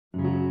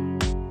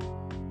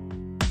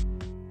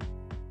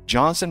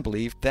Johnson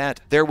believed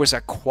that there was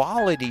a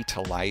quality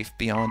to life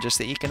beyond just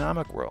the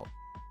economic world.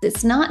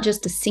 It's not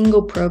just a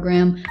single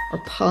program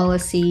or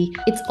policy.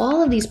 It's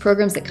all of these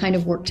programs that kind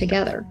of work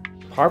together.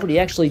 Poverty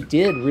actually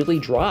did really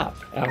drop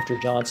after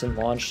Johnson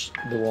launched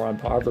the War on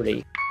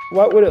Poverty.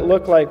 What would it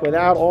look like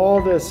without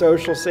all the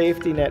social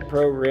safety net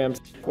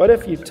programs? What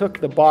if you took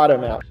the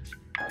bottom out?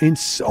 In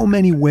so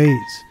many ways,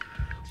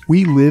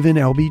 we live in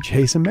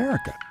LBJ's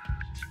America.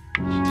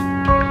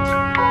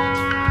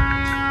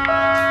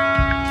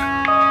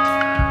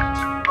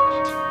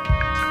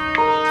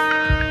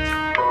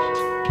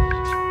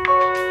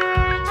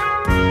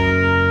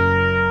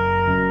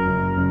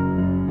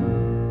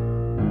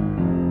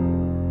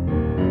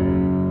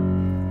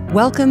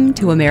 Welcome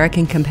to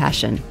American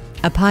Compassion,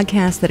 a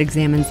podcast that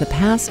examines the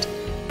past,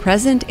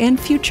 present, and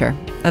future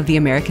of the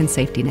American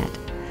safety net.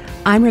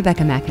 I'm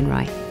Rebecca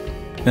McEnroy.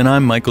 And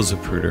I'm Michael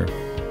Zapruder.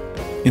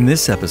 In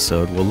this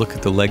episode, we'll look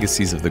at the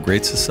legacies of the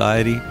Great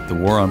Society, the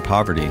War on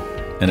Poverty,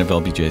 and of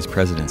LBJ's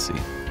presidency.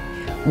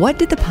 What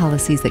did the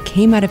policies that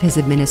came out of his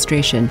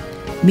administration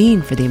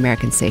mean for the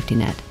American safety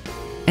net?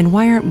 And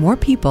why aren't more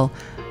people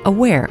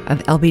aware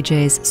of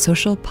LBJ's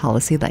social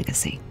policy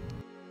legacy?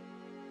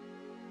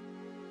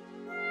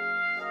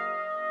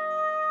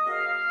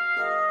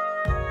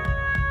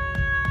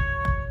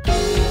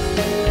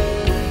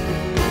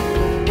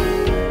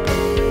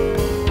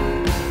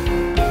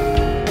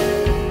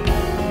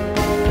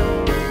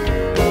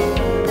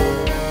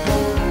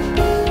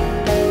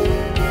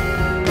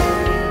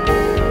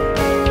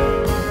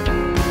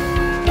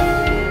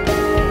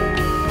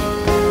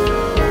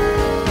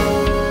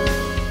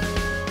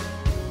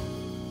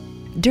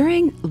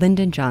 During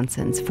Lyndon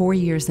Johnson's 4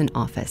 years in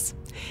office,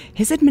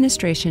 his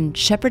administration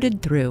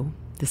shepherded through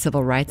the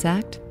Civil Rights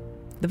Act,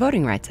 the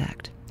Voting Rights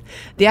Act,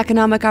 the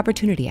Economic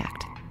Opportunity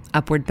Act,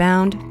 Upward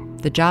Bound,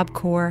 the Job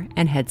Corps,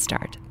 and Head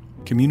Start.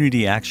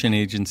 Community action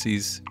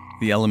agencies,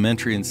 the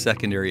Elementary and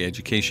Secondary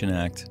Education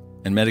Act,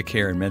 and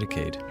Medicare and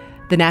Medicaid.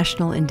 The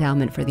National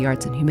Endowment for the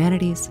Arts and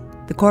Humanities,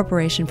 the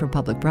Corporation for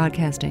Public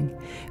Broadcasting,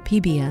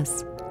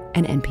 PBS,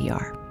 and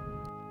NPR.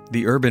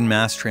 The Urban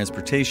Mass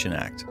Transportation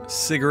Act,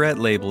 Cigarette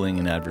Labeling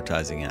and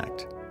Advertising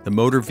Act, the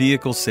Motor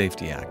Vehicle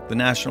Safety Act, the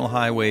National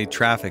Highway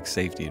Traffic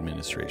Safety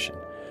Administration,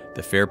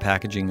 the Fair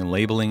Packaging and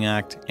Labeling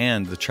Act,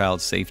 and the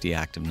Child Safety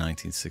Act of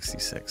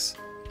 1966.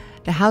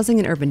 The Housing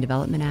and Urban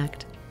Development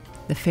Act,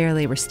 the Fair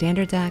Labor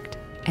Standards Act,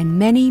 and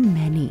many,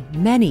 many,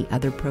 many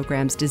other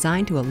programs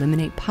designed to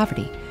eliminate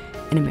poverty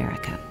in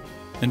America.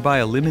 And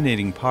by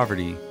eliminating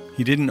poverty,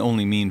 he didn't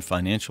only mean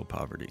financial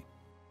poverty.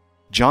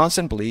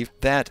 Johnson believed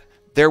that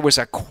there was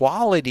a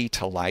quality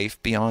to life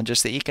beyond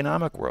just the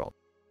economic world.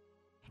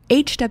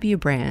 H.W.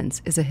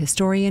 Brands is a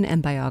historian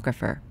and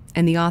biographer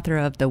and the author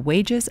of The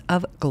Wages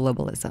of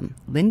Globalism,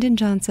 Lyndon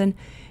Johnson,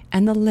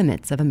 and the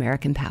Limits of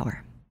American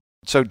Power.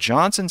 So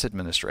Johnson's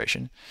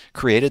administration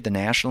created the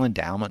National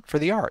Endowment for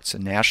the Arts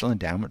and National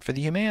Endowment for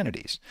the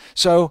Humanities.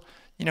 So,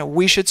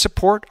 we should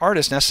support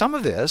artists. Now, some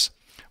of this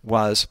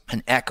was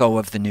an echo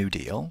of the New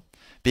Deal,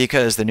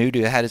 because the New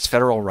Deal had its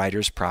Federal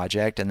Writers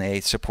Project and they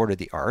supported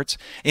the arts.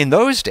 In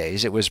those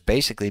days, it was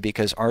basically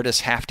because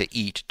artists have to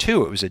eat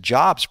too. It was a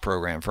jobs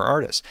program for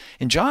artists.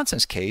 In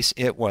Johnson's case,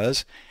 it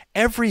was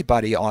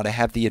everybody ought to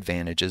have the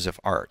advantages of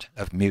art,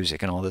 of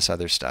music, and all this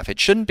other stuff. It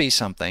shouldn't be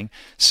something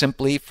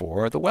simply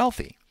for the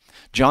wealthy.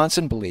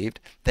 Johnson believed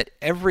that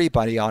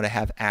everybody ought to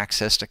have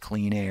access to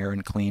clean air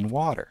and clean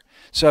water.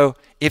 So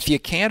if you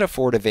can't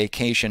afford a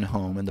vacation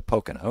home in the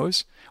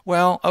Poconos,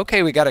 well,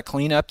 okay, we got to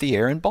clean up the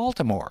air in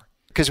Baltimore,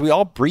 because we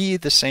all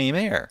breathe the same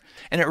air.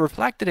 And it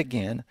reflected,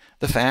 again,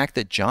 the fact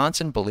that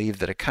Johnson believed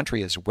that a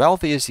country as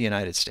wealthy as the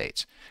United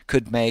States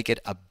could make it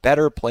a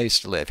better place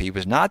to live. He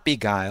was not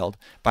beguiled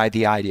by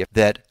the idea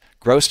that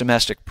gross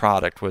domestic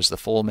product was the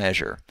full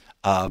measure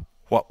of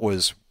what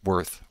was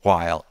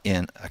worthwhile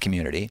in a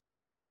community.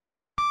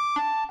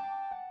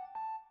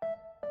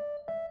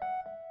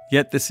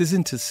 Yet this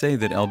isn't to say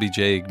that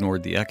LBJ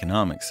ignored the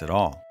economics at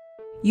all.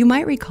 You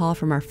might recall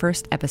from our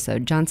first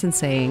episode Johnson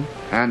saying,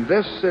 "And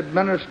this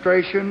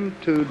administration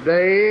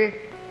today,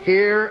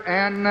 here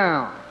and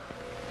now,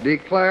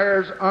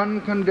 declares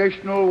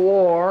unconditional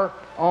war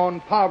on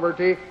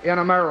poverty in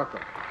America."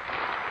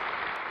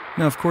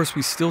 Now, of course,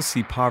 we still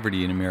see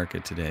poverty in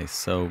America today,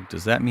 so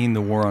does that mean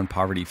the war on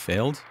poverty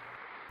failed?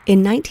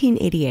 In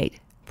 1988,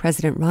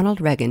 President Ronald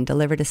Reagan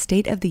delivered a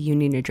State of the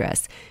Union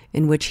address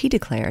in which he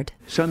declared,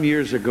 "Some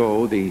years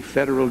ago, the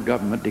federal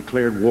government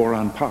declared war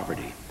on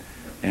poverty,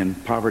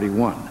 and poverty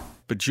won."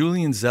 But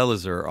Julian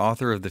Zelizer,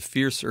 author of The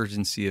Fierce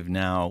Urgency of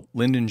Now,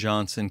 Lyndon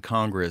Johnson,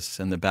 Congress,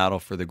 and the Battle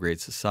for the Great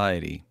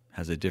Society,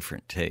 has a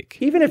different take.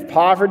 Even if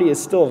poverty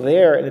is still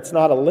there and it's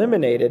not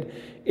eliminated,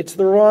 it's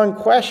the wrong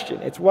question.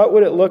 It's what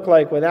would it look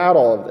like without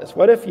all of this?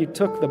 What if you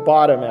took the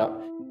bottom out?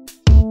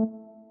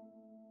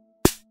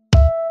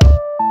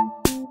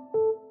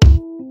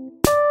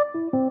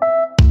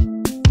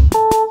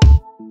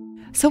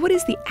 So what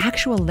is the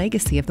actual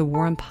legacy of the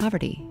war on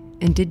poverty?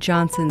 And did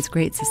Johnson's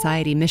Great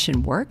Society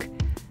mission work?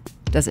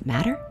 Does it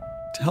matter?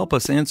 To help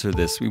us answer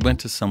this, we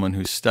went to someone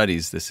who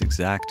studies this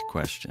exact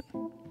question.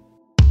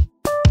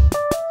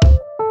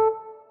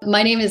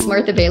 My name is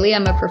Martha Bailey.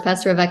 I'm a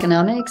professor of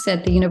economics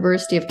at the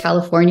University of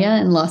California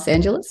in Los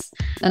Angeles.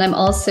 And I'm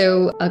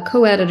also a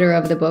co-editor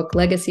of the book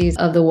Legacies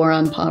of the War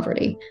on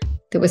Poverty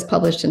that was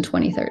published in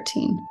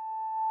 2013.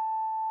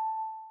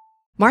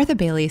 Martha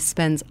Bailey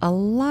spends a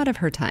lot of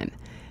her time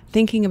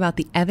thinking about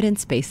the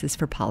evidence basis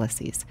for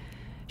policies.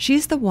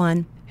 She's the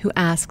one who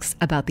asks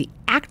about the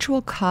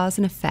actual cause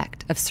and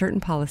effect of certain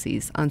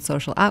policies on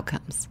social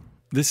outcomes.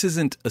 This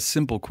isn't a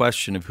simple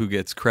question of who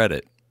gets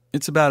credit.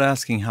 It's about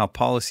asking how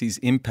policies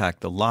impact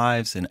the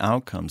lives and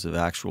outcomes of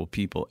actual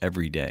people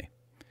every day.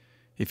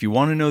 If you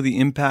want to know the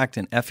impact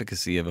and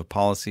efficacy of a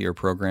policy or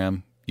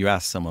program, you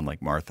ask someone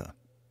like Martha.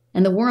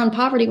 And the war on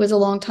poverty was a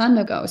long time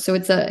ago. So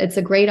it's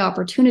a great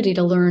opportunity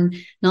to learn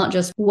not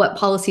just what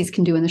policies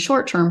can do in the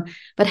short term,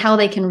 but how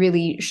they can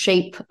really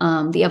shape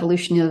the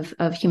evolution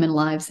of human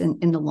lives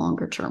in the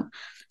longer term.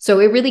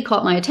 So it really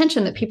caught my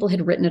attention that people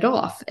had written it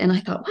off. And I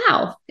thought,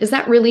 wow, is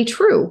that really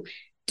true?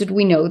 Did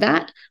we know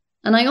that?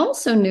 And I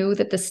also knew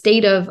that the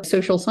state of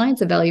social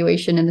science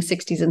evaluation in the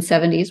 60s and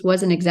 70s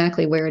wasn't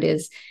exactly where it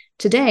is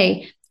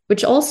today,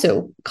 which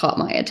also caught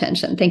my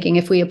attention, thinking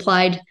if we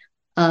applied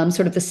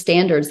sort of the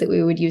standards that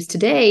we would use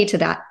today to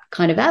that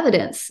kind of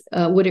evidence,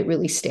 would it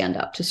really stand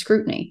up to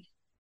scrutiny?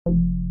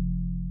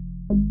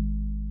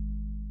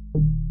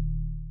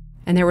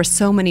 And there were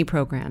so many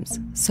programs,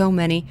 so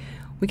many.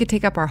 We could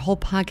take up our whole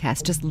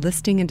podcast just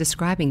listing and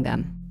describing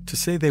them. To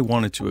say they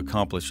wanted to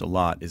accomplish a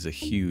lot is a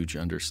huge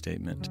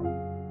understatement.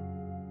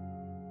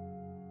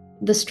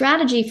 The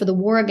strategy for the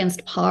war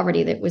against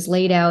poverty that was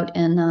laid out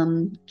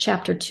in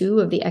Chapter 2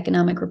 of the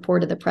Economic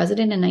Report of the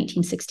President in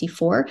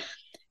 1964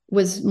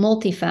 was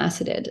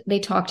multifaceted.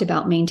 They talked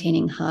about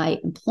maintaining high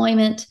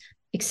employment,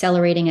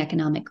 accelerating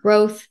economic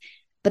growth,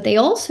 but they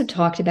also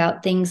talked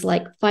about things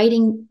like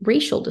fighting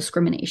racial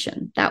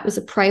discrimination. That was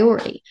a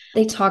priority.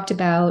 They talked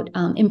about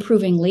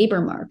improving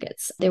labor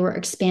markets. They were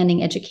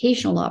expanding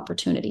educational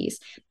opportunities,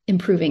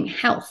 improving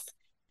health.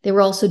 They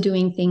were also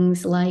doing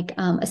things like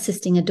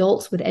assisting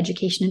adults with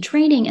education and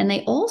training, and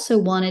they also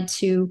wanted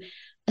to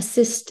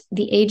assist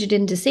the aged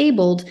and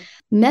disabled.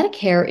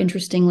 Medicare,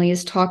 interestingly,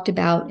 is talked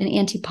about an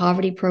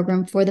anti-poverty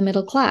program for the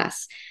middle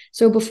class.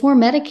 So before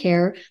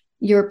Medicare,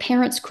 your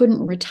parents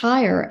couldn't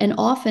retire. And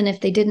often if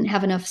they didn't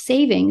have enough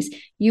savings,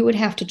 you would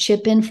have to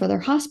chip in for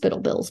their hospital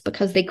bills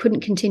because they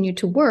couldn't continue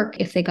to work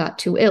if they got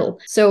too ill.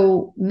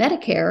 So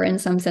Medicare, in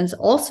some sense,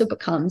 also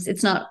becomes,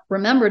 it's not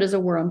remembered as a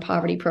war on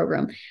poverty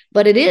program,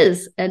 but it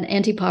is an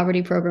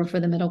anti-poverty program for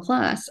the middle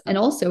class and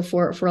also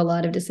for a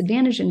lot of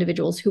disadvantaged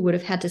individuals who would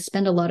have had to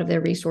spend a lot of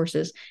their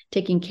resources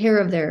taking care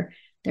of their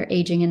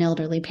aging and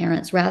elderly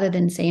parents rather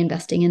than, say,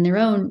 investing in their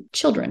own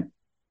children.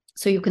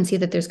 So you can see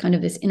that there's kind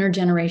of this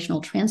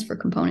intergenerational transfer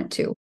component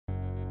too.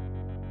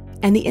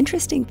 And the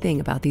interesting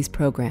thing about these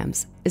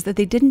programs is that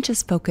they didn't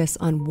just focus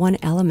on one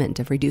element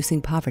of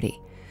reducing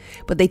poverty,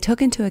 but they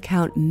took into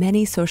account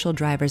many social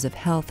drivers of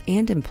health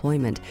and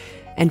employment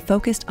and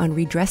focused on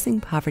redressing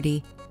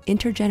poverty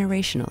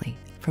intergenerationally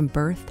from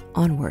birth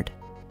onward.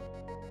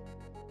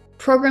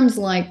 Programs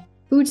like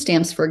food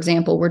stamps, for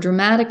example, were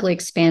dramatically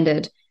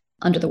expanded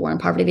under the war on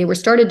poverty. They were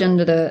started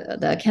under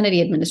the Kennedy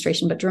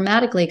administration, but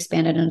dramatically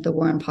expanded under the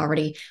war on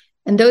poverty.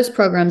 And those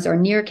programs are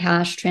near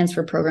cash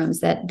transfer programs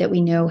that we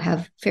know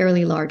have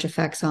fairly large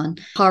effects on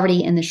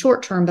poverty in the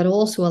short term, but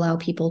also allow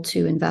people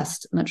to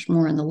invest much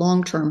more in the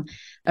long term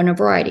in a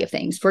variety of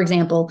things. For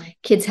example,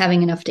 kids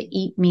having enough to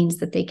eat means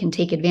that they can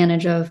take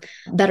advantage of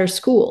better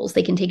schools.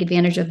 They can take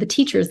advantage of the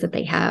teachers that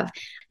they have.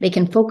 They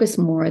can focus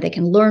more. They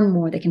can learn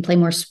more. They can play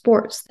more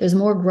sports. There's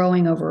more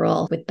growing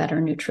overall with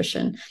better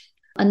nutrition.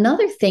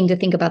 Another thing to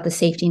think about the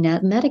safety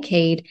net,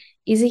 Medicaid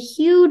is a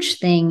huge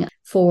thing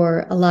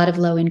for a lot of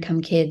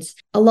low-income kids.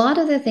 A lot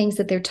of the things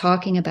that they're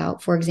talking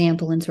about, for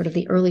example, in sort of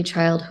the early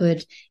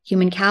childhood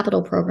human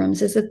capital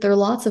programs, is that there are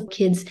lots of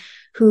kids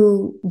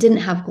who didn't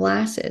have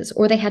glasses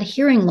or they had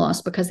hearing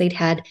loss because they'd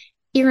had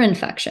ear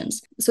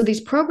infections. So these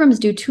programs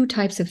do two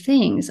types of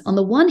things. On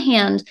the one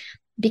hand,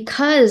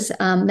 because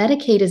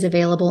Medicaid is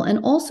available and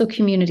also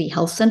community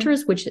health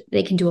centers, which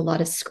they can do a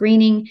lot of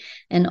screening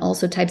and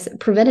also types of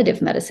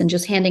preventative medicine,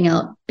 just handing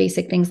out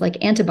basic things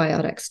like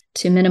antibiotics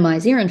to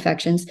minimize ear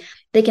infections.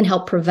 They can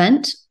help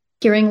prevent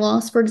hearing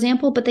loss, for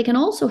example, but they can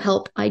also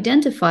help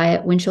identify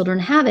it when children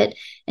have it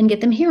and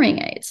get them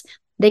hearing aids.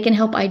 They can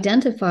help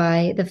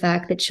identify the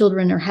fact that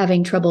children are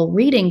having trouble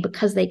reading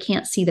because they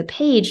can't see the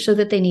page so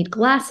that they need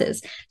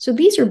glasses. So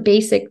these are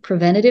basic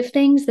preventative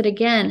things that,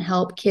 again,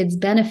 help kids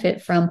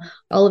benefit from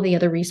all of the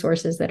other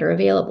resources that are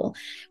available.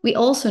 We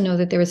also know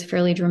that there was a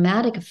fairly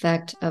dramatic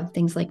effect of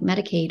things like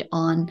Medicaid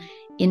on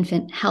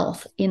infant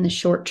health in the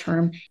short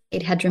term.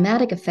 It had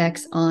dramatic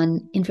effects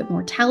on infant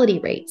mortality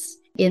rates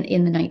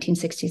in the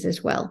 1960s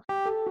as well.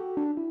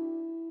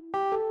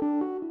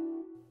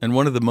 And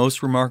one of the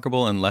most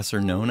remarkable and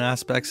lesser-known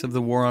aspects of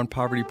the War on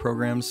Poverty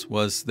programs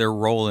was their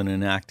role in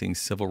enacting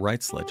civil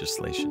rights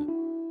legislation.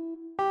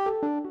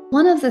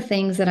 One of the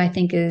things that I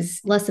think is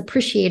less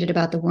appreciated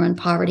about the War on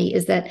Poverty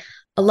is that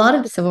a lot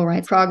of the civil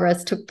rights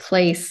progress took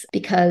place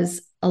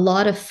because a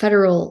lot of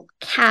federal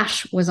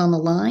cash was on the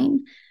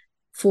line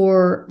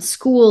for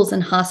schools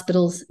and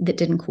hospitals that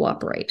didn't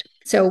cooperate.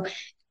 So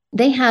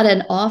they had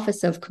an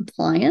Office of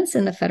Compliance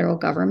in the federal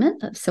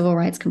government, of civil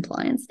rights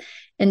compliance.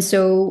 And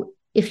so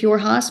if your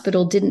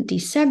hospital didn't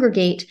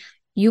desegregate,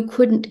 you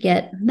couldn't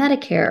get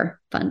Medicare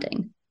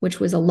funding, which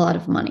was a lot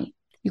of money.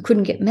 You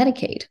couldn't get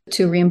Medicaid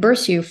to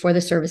reimburse you for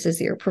the services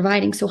that you're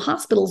providing. So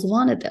hospitals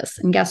wanted this.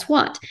 And guess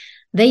what?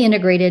 They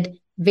integrated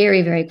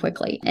very, very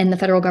quickly. And the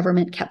federal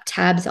government kept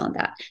tabs on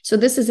that. So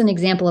this is an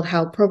example of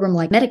how a program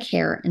like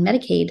Medicare and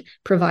Medicaid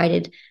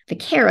provided the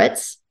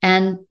carrots,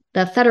 and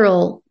the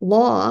federal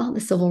law,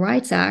 the Civil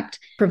Rights Act,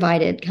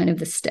 provided kind of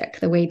the stick,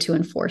 the way to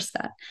enforce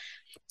that.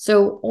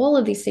 So all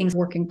of these things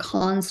work in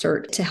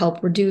concert to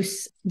help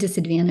reduce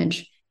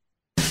disadvantage.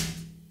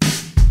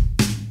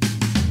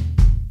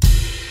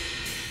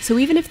 So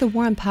even if the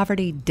war on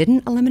poverty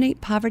didn't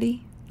eliminate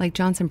poverty, like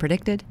Johnson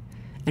predicted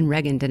and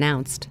Reagan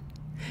denounced,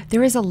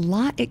 there is a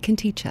lot it can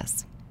teach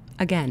us.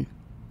 Again,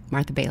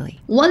 Martha Bailey.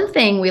 One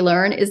thing we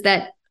learn is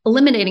that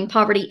eliminating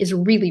poverty is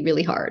really,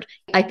 really hard.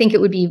 I think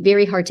it would be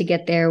very hard to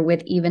get there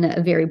with even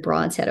a very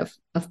broad set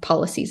of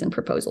policies and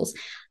proposals.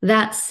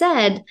 That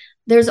said,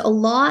 there's a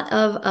lot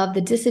of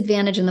the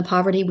disadvantage and the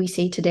poverty we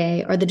see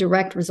today are the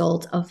direct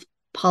result of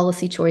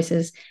policy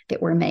choices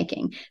that we're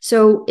making.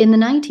 So in the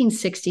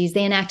 1960s,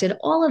 they enacted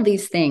all of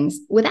these things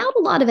without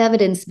a lot of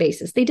evidence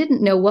basis. They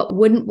didn't know what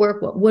wouldn't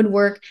work, what would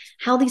work,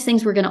 how these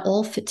things were going to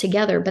all fit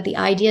together. But the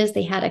idea is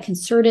they had a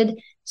concerted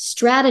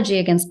strategy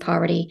against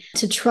poverty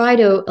to try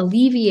to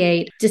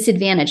alleviate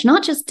disadvantage,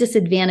 not just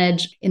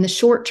disadvantage in the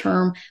short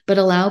term, but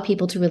allow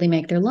people to really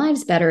make their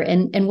lives better.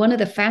 And one of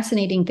the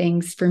fascinating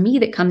things for me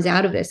that comes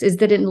out of this is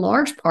that in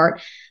large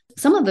part,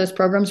 some of those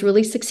programs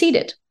really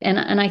succeeded. And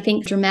I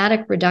think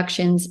dramatic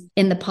reductions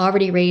in the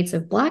poverty rates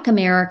of Black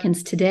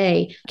Americans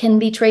today can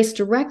be traced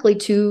directly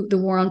to the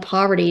war on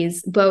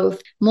poverty's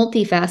both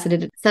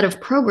multifaceted set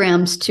of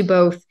programs to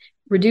both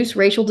reduce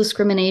racial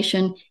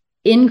discrimination,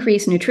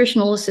 increase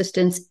nutritional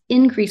assistance,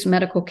 increase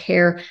medical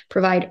care,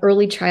 provide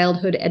early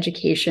childhood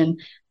education,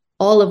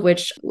 all of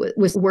which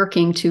was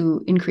working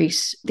to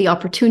increase the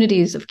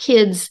opportunities of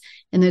kids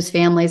in those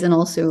families and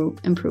also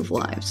improve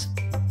lives.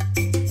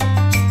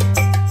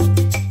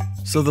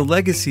 So the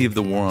legacy of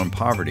the war on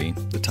poverty,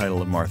 the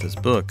title of Martha's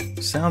book,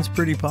 sounds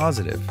pretty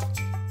positive,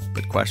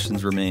 but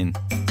questions remain.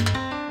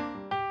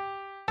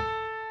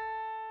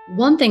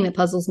 One thing that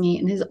puzzles me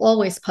and has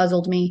always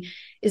puzzled me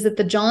is that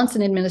the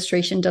Johnson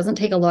administration doesn't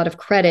take a lot of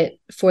credit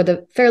for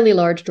the fairly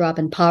large drop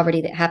in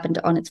poverty that happened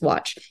on its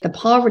watch. The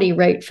poverty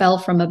rate fell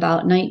from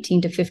about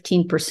 19 to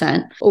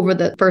 15% over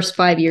the first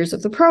 5 years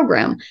of the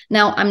program.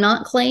 Now, I'm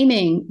not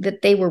claiming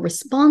that they were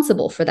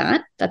responsible for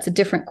that. That's a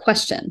different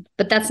question,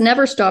 but that's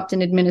never stopped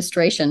an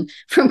administration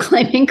from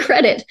claiming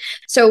credit.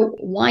 So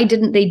why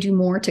didn't they do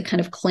more to kind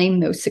of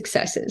claim those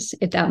successes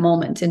at that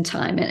moment in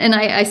time? And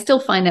I still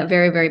find that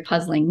very, very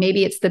puzzling.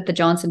 Maybe it's that the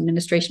Johnson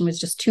administration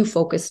was just too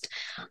focused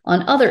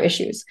on other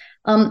issues.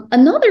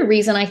 Another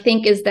reason I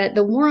think is that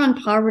the war on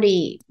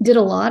poverty did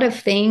a lot of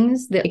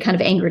things that kind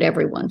of angered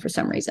everyone for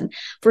some reason.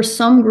 For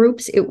some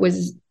groups, it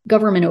was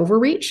government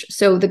overreach.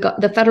 So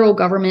the federal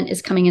government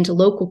is coming into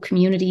local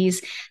communities.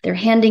 They're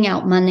handing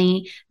out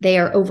money. They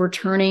are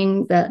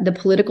overturning the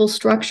political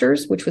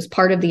structures, which was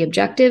part of the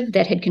objective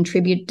that had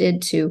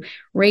contributed to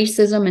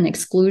racism and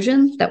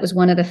exclusion. That was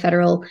one of the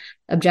federal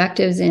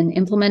objectives in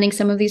implementing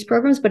some of these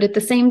programs. But at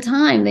the same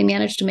time, they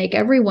managed to make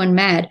everyone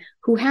mad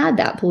who had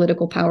that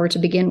political power to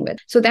begin with.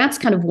 So that's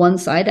kind of one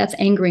side. That's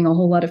angering a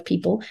whole lot of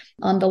people.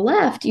 On the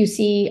left, you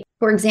see,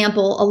 for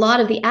example, a lot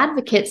of the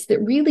advocates that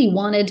really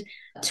wanted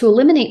to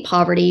eliminate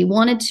poverty,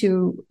 wanted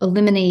to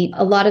eliminate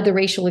a lot of the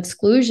racial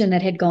exclusion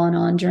that had gone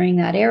on during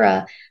that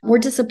era, were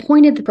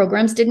disappointed the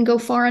programs didn't go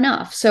far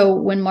enough. So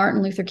when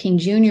Martin Luther King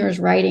Jr. is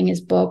writing his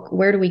book,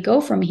 Where Do We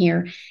Go From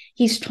Here?,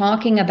 he's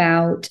talking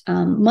about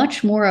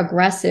much more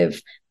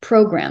aggressive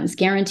programs,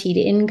 guaranteed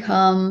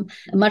income,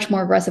 much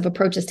more aggressive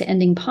approaches to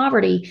ending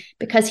poverty,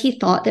 because he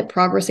thought that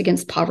progress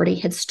against poverty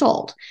had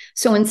stalled.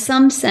 So in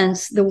some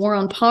sense, the war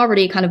on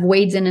poverty kind of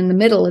wades in the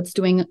middle. It's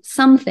doing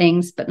some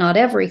things, but not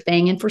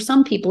everything. And for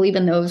some people,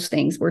 even those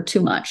things were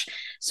too much.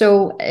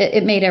 So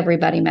it made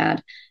everybody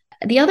mad.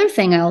 The other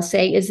thing I'll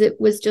say is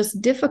it was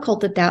just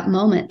difficult at that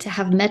moment to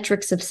have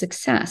metrics of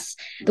success.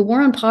 The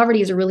war on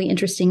poverty is a really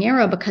interesting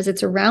era because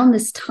it's around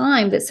this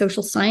time that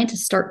social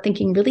scientists start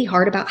thinking really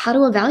hard about how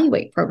to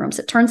evaluate programs.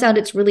 It turns out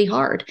it's really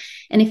hard.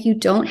 And if you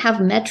don't have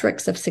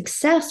metrics of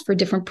success for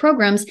different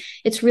programs,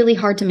 it's really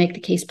hard to make the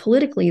case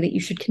politically that you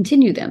should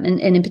continue them.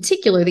 And in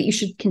particular, that you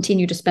should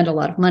continue to spend a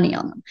lot of money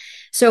on them.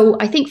 So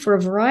I think for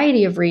a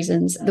variety of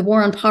reasons, the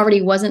war on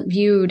poverty wasn't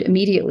viewed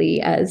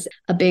immediately as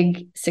a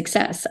big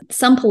success.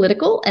 Some political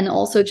and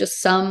also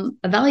just some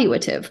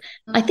evaluative.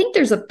 I think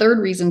there's a third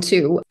reason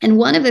too. And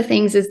one of the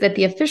things is that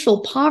the official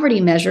poverty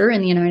measure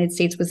in the United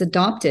States was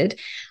adopted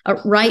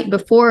right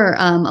before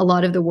a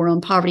lot of the war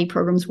on poverty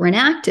programs were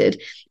enacted.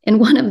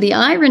 And one of the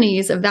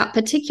ironies of that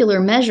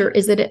particular measure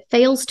is that it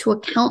fails to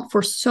account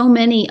for so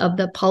many of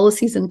the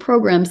policies and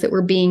programs that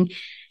were being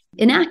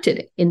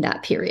enacted in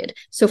that period.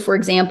 So for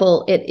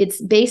example,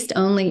 it's based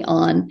only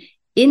on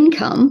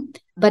income,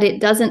 but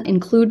it doesn't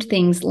include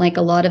things like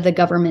a lot of the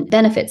government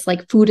benefits,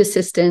 like food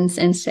assistance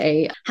and,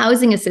 say,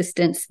 housing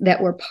assistance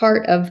that were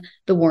part of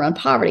the war on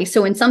poverty.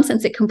 So in some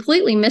sense, it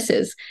completely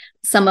misses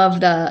some of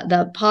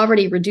the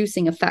poverty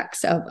reducing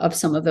effects of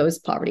some of those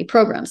poverty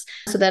programs.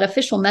 So that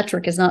official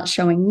metric is not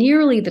showing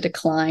nearly the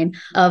decline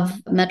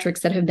of metrics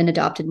that have been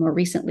adopted more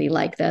recently,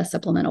 like the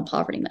supplemental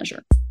poverty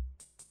measure.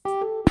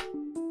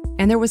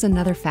 And there was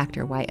another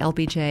factor why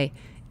LBJ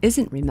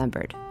isn't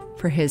remembered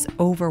for his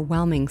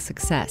overwhelming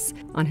success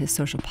on his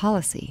social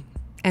policy,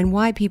 and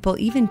why people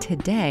even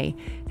today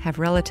have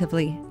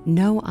relatively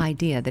no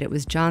idea that it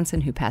was Johnson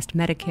who passed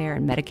Medicare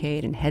and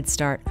Medicaid and Head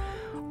Start,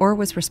 or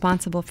was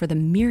responsible for the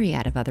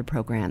myriad of other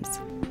programs.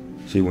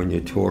 See, when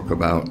you talk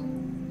about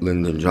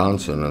Lyndon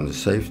Johnson and the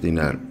safety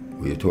net,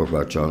 when you talk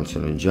about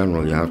Johnson in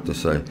general, you have to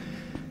say,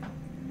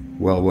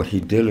 well, what he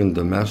did in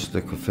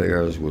domestic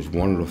affairs was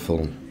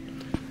wonderful,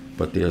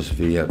 but there's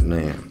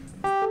Vietnam.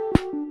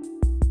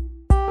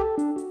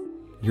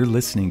 You're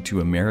listening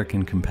to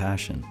American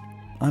Compassion.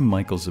 I'm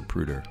Michael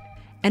Zapruder.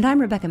 And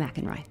I'm Rebecca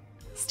McEnroy.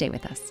 Stay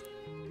with us.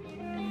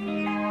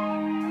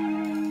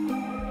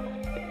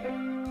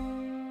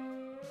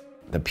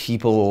 The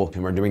people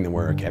who are doing the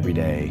work every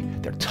day,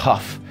 they're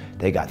tough,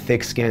 they got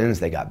thick skins,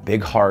 they got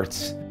big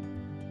hearts.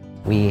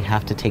 We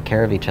have to take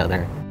care of each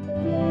other.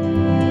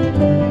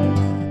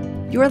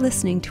 You're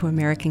listening to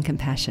American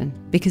Compassion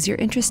because you're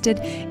interested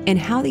in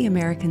how the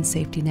American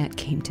safety net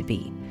came to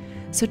be.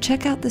 So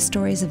check out the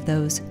stories of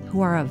those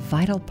who are a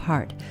vital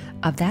part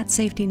of that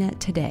safety net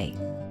today.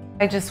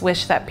 I just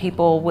wish that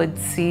people would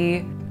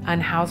see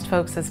unhoused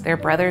folks as their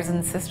brothers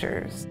and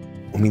sisters.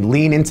 When we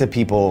lean into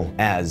people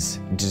as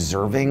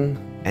deserving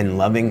and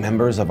loving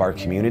members of our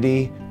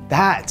community,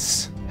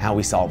 that's how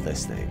we solve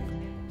this thing.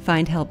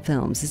 Findhelp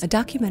Films is a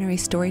documentary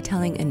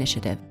storytelling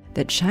initiative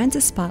that shines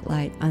a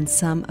spotlight on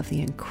some of the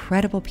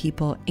incredible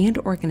people and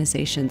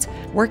organizations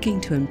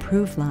working to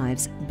improve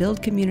lives,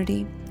 build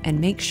community, and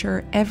make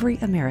sure every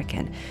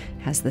American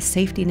has the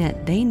safety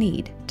net they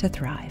need to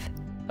thrive.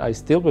 I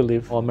still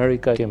believe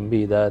America can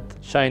be that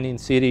shining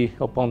city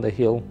upon the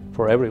hill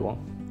for everyone.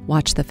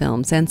 Watch the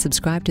films and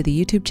subscribe to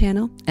the YouTube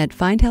channel at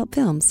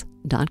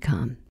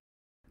findhelpfilms.com.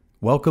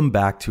 Welcome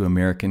back to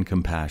American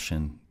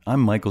Compassion. I'm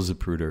Michael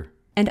Zapruder.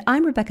 And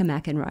I'm Rebecca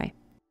McEnroy.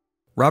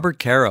 Robert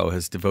Caro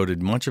has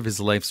devoted much of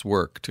his life's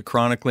work to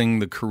chronicling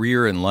the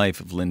career and life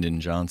of Lyndon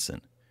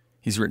Johnson.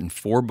 He's written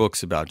 4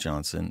 books about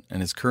Johnson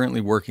and is currently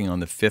working on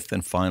the 5th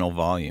and final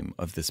volume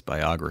of this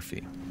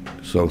biography.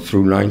 So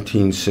through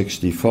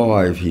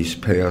 1965, he's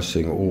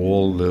passing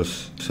all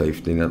this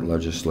safety net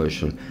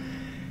legislation.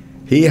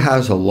 He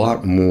has a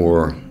lot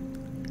more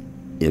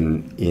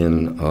in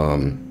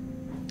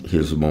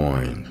his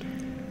mind.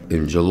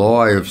 In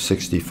July of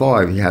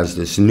 65, he has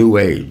this new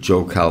aide,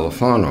 Joe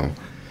Califano,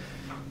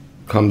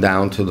 come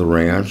down to the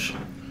ranch,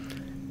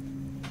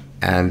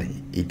 and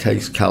he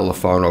takes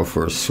Califano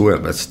for a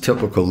swim. It's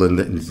typical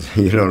Lyndon.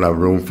 You don't have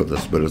room for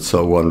this, but it's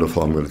so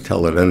wonderful. I'm going to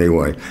tell it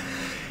anyway.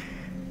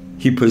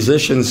 He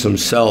positions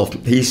himself.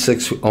 He's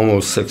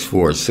almost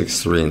 6'4",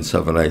 6'3", and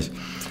 7'8".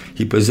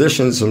 He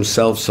positions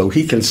himself so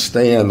he can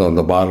stand on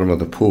the bottom of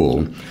the pool.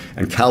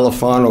 And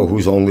Califano,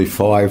 who's only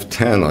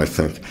 5'10", I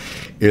think,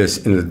 is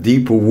in the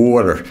deeper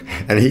water,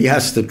 and he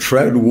has to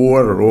tread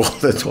water all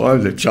the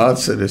time that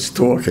Johnson is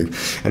talking.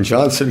 And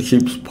Johnson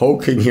keeps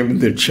poking him in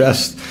the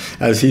chest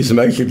as he's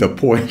making the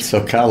point,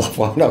 so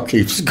Califano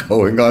keeps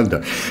going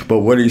under. But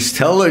what he's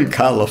telling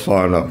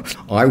Califano,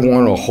 I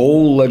want a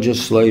whole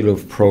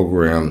legislative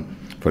program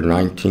for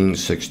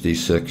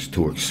 1966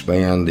 to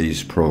expand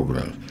these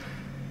programs.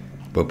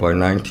 But by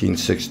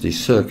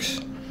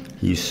 1966,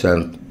 he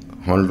sent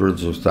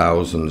hundreds of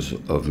thousands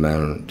of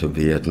men to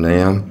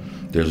Vietnam.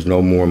 There's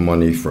no more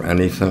money for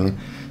anything.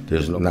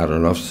 There's not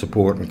enough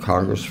support in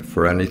Congress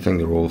for anything.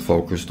 They're all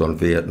focused on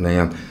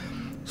Vietnam.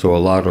 So a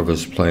lot of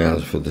his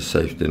plans for the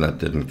safety net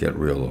didn't get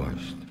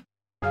realized.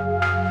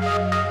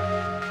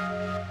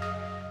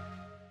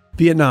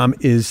 Vietnam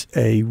is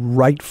a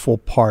rightful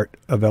part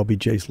of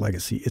LBJ's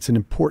legacy. It's an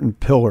important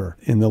pillar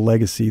in the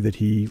legacy that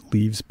he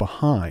leaves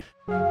behind.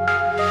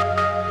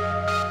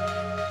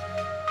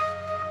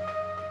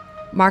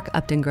 Mark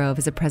Upton-Grove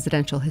is a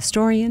presidential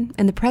historian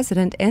and the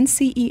president and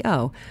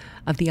CEO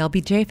of the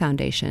LBJ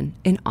Foundation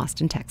in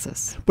Austin,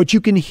 Texas. But you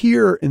can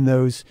hear in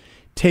those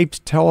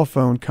taped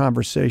telephone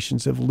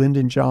conversations of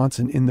Lyndon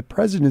Johnson in the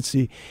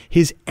presidency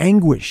his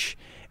anguish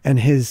and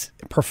his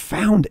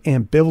profound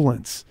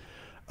ambivalence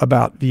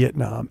about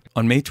Vietnam.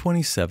 On May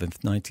 27,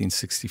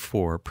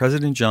 1964,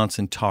 President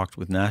Johnson talked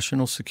with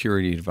National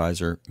Security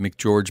Advisor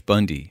McGeorge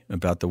Bundy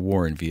about the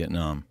war in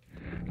Vietnam.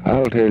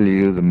 I'll tell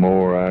you, the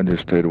more I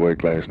just stayed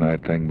awake last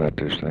night thinking about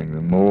this thing,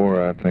 the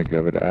more I think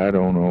of it, I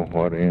don't know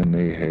what in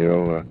the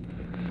hell.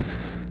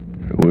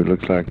 It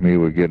looks like me,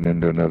 we're getting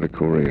into another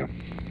Korea.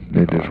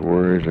 It just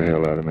worries the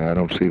hell out of me. I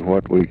don't see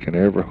what we can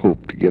ever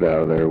hope to get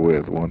out of there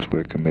with once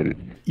we're committed.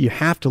 You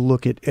have to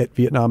look at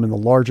Vietnam in the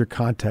larger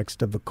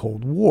context of the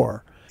Cold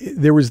War.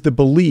 There was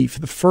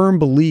the firm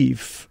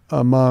belief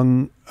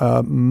among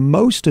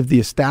most of the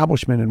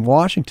establishment in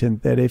Washington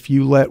that if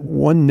you let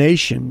one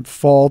nation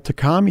fall to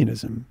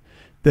communism,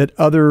 that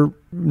other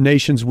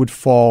nations would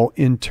fall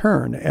in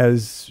turn,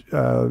 as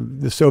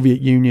the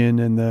Soviet Union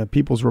and the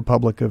People's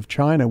Republic of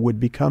China would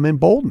become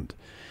emboldened.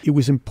 It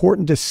was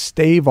important to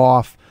stave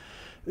off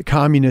the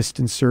communist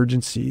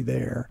insurgency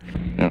there.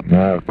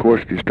 Now, of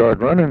course, if you start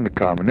running the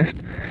communists,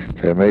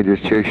 they may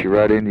just chase you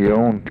right into your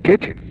own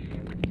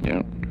kitchen.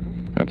 Yeah,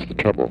 that's the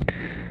trouble.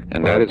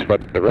 And that is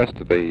what the rest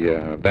of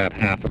that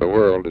half of the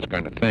world is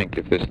going to think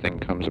if this thing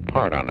comes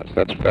apart on us.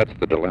 That's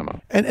the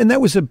dilemma. And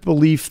that was a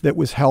belief that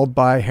was held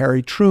by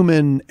Harry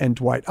Truman and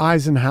Dwight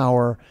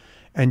Eisenhower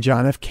and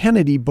John F.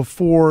 Kennedy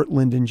before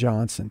Lyndon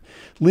Johnson.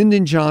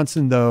 Lyndon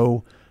Johnson,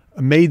 though,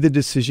 made the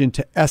decision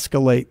to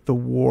escalate the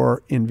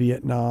war in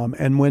Vietnam.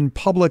 And when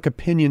public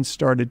opinion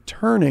started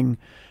turning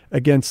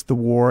against the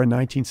war in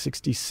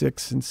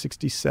 1966 and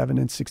 67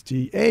 and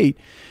 68,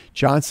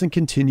 Johnson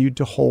continued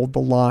to hold the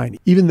line,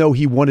 even though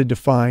he wanted to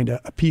find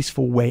a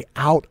peaceful way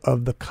out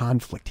of the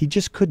conflict. He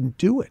just couldn't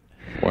do it.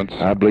 Once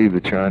I believe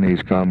the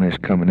Chinese communists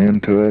coming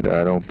into it,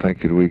 I don't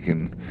think that we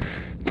can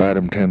fight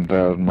them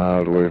 10,000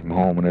 miles away from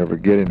home and ever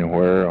get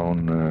anywhere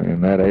in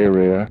that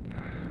area.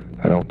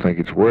 I don't think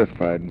it's worth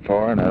fighting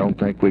for, and I don't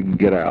think we can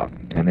get out.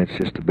 And it's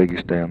just the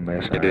biggest damn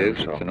mess I ever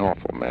saw. It's an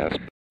awful mess.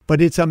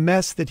 But it's a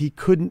mess that he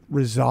couldn't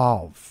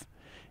resolve.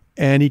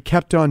 And he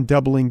kept on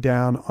doubling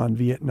down on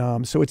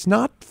Vietnam. So it's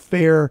not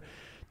fair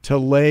to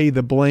lay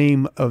the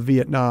blame of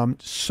Vietnam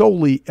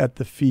solely at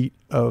the feet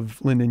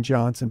of Lyndon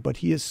Johnson, but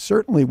he is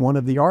certainly one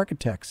of the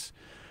architects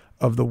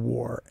of the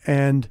war.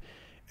 And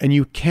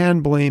you can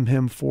blame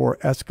him for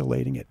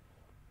escalating it.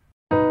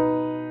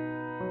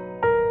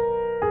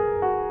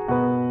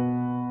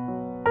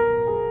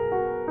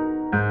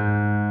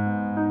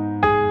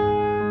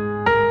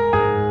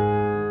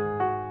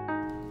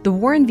 The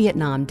war in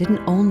Vietnam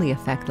didn't only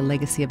affect the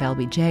legacy of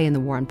LBJ and the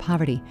war on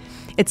poverty.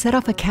 It set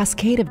off a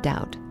cascade of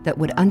doubt that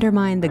would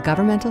undermine the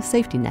governmental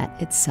safety net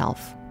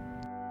itself.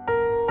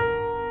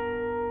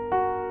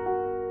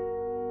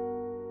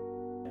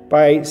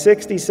 By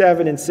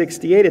 67 and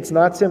 68, it's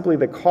not simply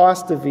the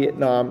cost of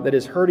Vietnam that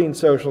is hurting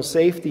social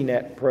safety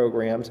net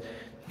programs,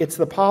 it's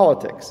the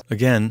politics.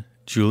 Again,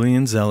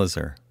 Julian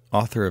Zelizer,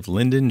 author of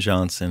Lyndon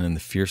Johnson and the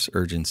Fierce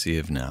Urgency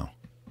of Now.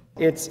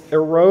 It's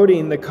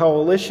eroding the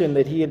coalition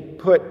that he had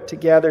put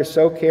together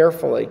so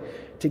carefully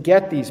to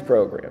get these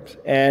programs.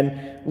 And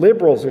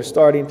liberals are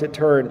starting to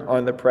turn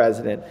on the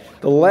president.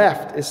 The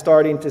left is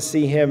starting to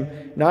see him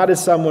not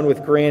as someone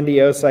with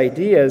grandiose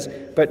ideas,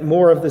 but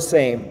more of the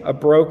same, a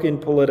broken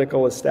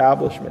political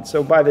establishment.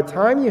 So by the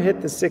time you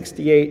hit the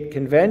 68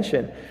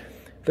 convention,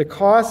 the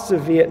costs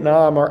of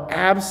Vietnam are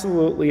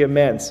absolutely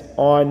immense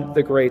on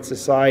the Great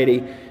Society,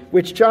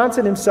 which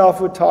Johnson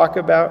himself would talk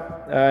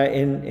about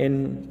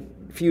in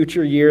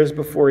future years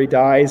before he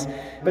dies.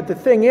 But the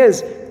thing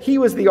is, he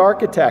was the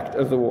architect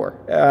of the war.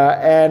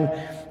 And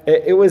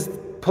it was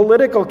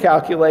political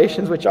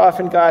calculations which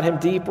often got him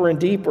deeper and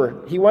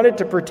deeper. He wanted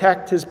to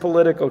protect his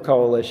political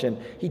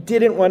coalition. He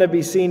didn't want to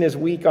be seen as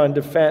weak on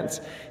defense.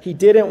 He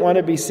didn't want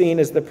to be seen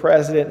as the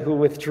president who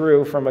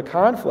withdrew from a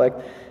conflict.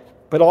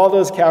 But all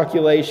those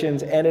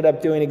calculations ended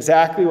up doing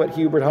exactly what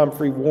Hubert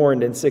Humphrey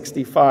warned in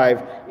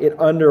 65. It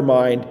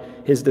undermined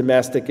his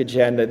domestic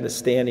agenda and the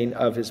standing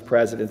of his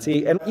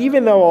presidency. And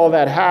even though all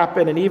that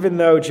happened, and even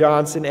though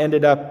Johnson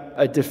ended up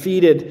a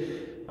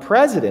defeated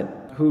president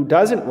who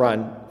doesn't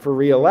run for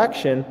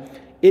re-election,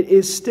 it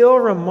is still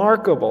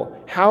remarkable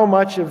how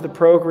much of the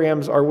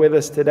programs are with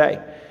us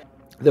today.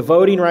 The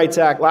Voting Rights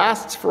Act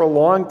lasts for a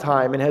long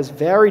time and has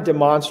very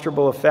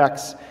demonstrable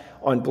effects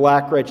on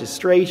black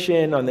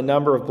registration, on the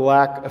number of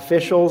black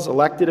officials,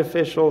 elected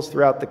officials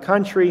throughout the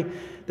country.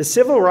 The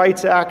Civil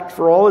Rights Act,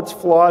 for all its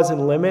flaws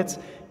and limits,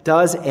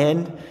 does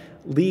end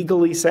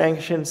legally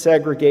sanctioned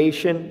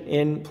segregation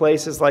in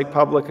places like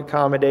public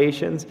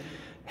accommodations.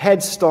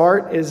 Head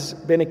Start has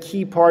been a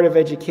key part of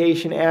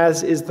education,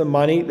 as is the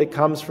money that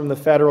comes from the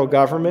federal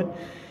government.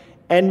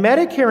 And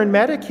Medicare and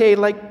Medicaid,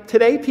 like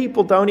today,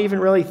 people don't even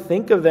really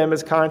think of them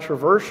as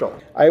controversial.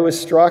 I was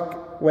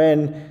struck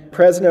when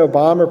President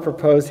Obama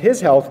proposed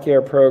his health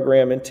care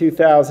program in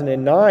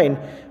 2009.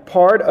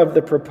 Part of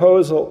the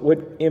proposal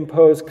would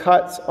impose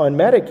cuts on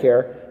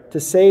Medicare to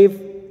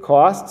save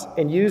costs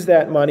and use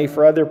that money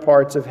for other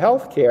parts of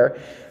health care.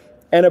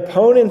 And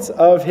opponents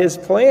of his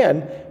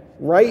plan,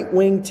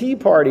 right-wing Tea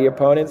Party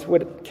opponents,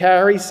 would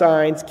carry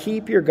signs,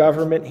 "Keep your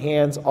government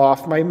hands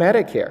off my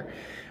Medicare,"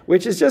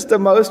 which is just the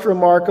most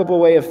remarkable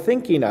way of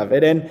thinking of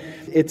it. And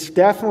it's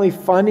definitely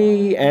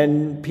funny,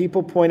 and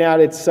people point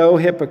out it's so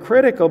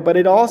hypocritical, but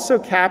it also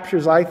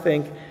captures, I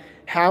think,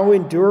 how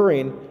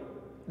enduring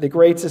the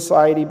Great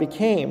Society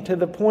became, to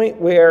the point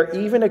where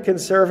even a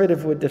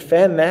conservative would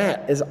defend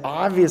that as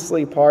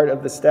obviously part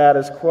of the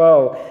status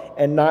quo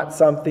and not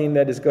something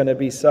that is going to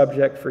be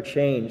subject for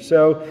change.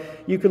 So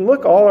you can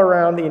look all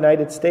around the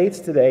United States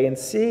today and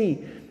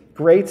see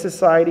Great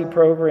Society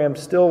programs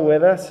still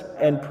with us,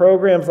 and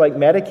programs like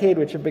Medicaid,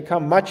 which have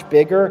become much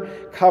bigger,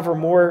 cover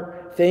more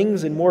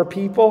things and more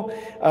people,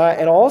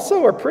 and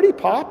also are pretty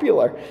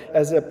popular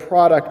as a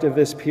product of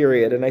this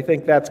period. And I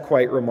think that's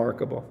quite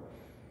remarkable.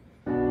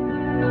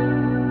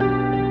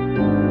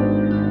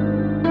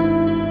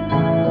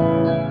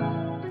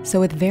 So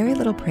with very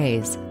little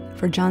praise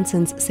for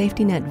Johnson's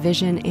safety net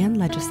vision and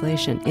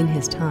legislation in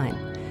his time,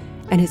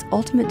 and his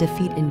ultimate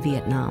defeat in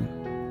Vietnam,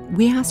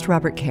 we asked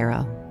Robert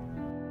Caro.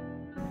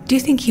 Do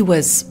you think he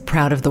was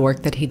proud of the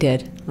work that he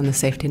did on the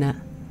safety net?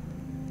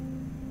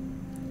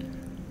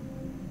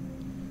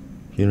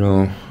 You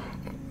know,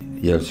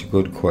 yeah, it's a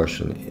good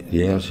question.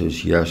 The answer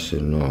is yes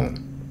and no.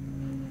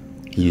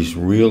 He's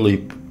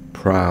really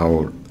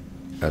proud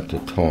at the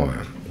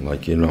time.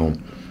 Like, you know,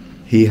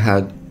 he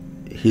had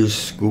his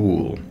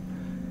school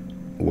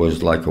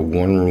was like a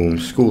one-room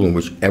school in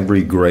which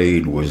every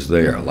grade was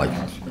there, like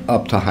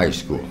up to high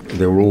school.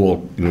 They were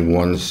all in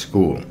one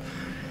school.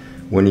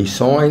 When he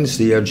signs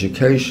the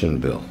education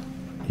bill,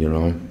 you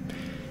know,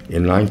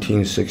 in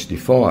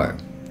 1965,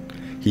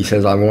 he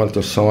says, I want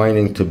the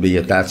signing to be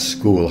at that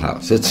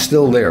schoolhouse. It's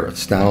still there.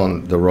 It's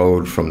down the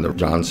road from the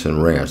Johnson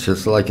Ranch.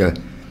 It's like a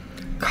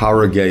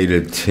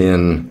corrugated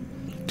tin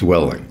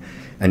dwelling.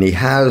 And he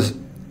has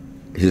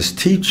his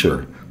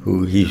teacher,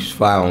 who he's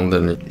found,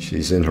 and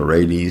she's in her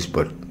 80s,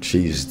 but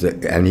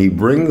and he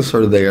brings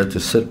her there to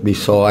sit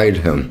beside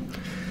him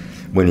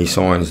when he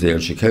signs the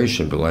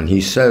education bill. And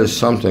he says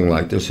something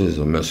like, this is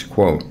a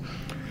misquote,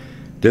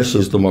 "This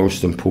is the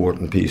most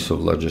important piece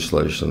of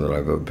legislation that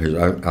I've ever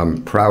passed.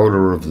 I'm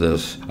prouder of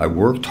this. I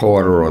worked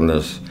harder on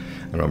this,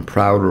 and I'm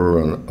prouder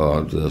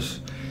of this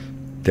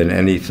than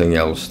anything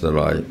else that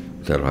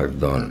I've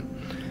done."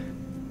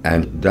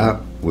 And that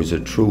was a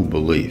true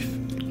belief.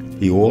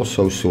 He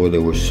also saw there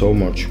was so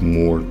much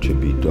more to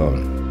be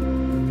done.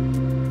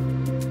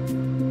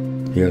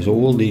 He has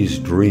all these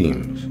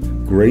dreams,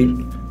 great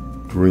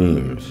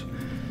dreams,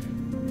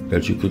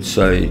 that you could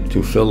say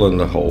to fill in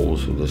the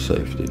holes of the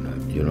safety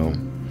net, you know.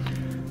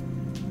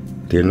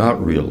 They're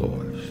not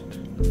realized,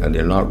 and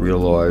they're not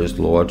realized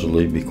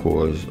largely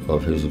because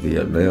of his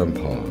Vietnam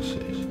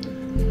policies.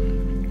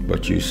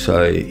 But you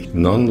say,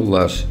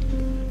 nonetheless,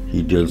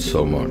 he did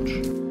so much.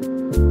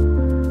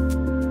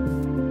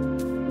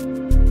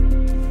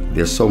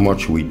 There's so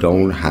much we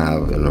don't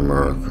have in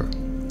America.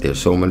 There's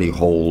so many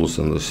holes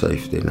in the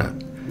safety net.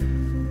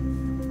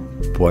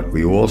 But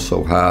we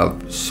also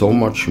have so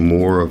much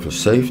more of a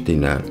safety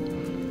net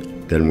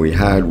than we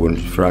had when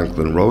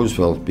Franklin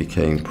Roosevelt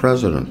became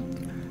president.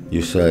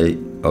 You say,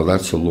 oh,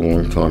 that's a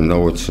long time.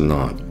 No, it's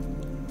not.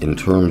 In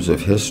terms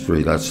of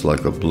history, that's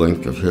like a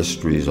blink of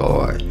history's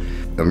eye.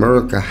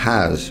 America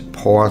has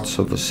parts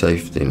of a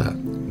safety net.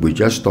 We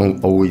just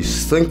don't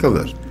always think of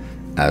it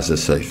as a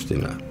safety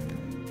net.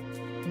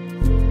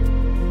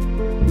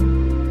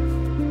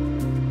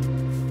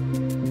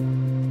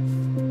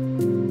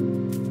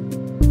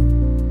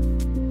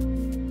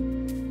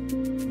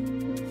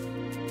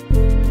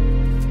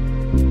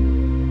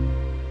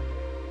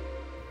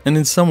 And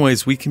in some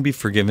ways, we can be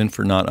forgiven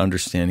for not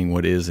understanding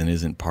what is and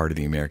isn't part of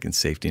the American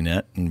safety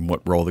net and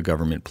what role the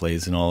government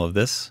plays in all of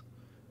this,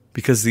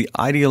 because the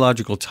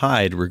ideological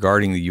tide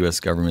regarding the U.S.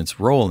 government's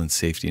role in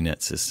safety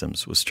net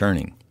systems was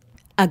turning.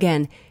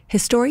 Again,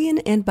 historian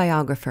and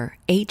biographer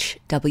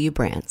H.W.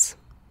 Brants.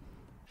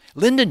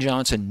 Lyndon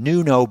Johnson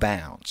knew no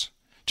bounds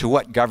to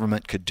what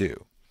government could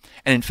do.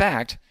 And in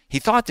fact, he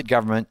thought that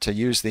government, to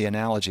use the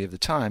analogy of the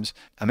times,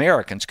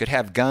 Americans could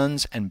have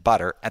guns and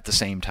butter at the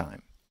same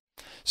time.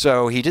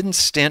 So he didn't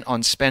stint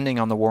on spending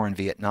on the war in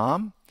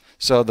Vietnam.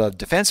 So the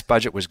defense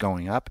budget was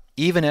going up,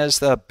 even as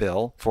the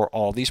bill for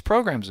all these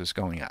programs was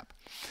going up.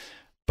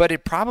 But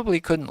it probably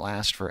couldn't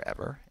last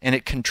forever, and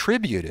it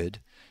contributed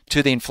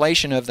to the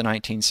inflation of the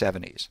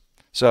 1970s.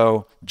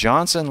 So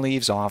Johnson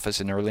leaves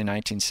office in early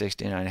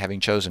 1969,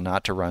 having chosen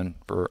not to run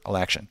for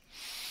election.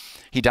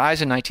 He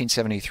dies in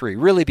 1973,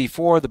 really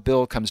before the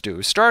bill comes due. It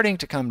was starting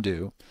to come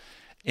due.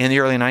 In the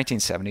early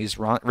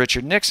 1970s,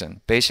 Richard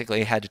Nixon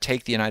basically had to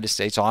take the United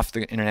States off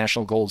the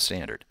international gold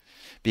standard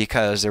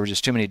because there were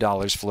just too many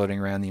dollars floating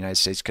around. The United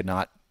States could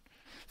not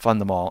fund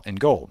them all in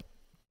gold.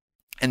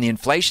 And the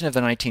inflation of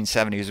the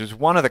 1970s was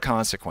one of the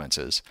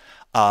consequences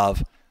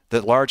of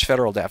the large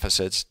federal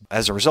deficits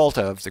as a result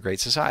of the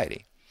Great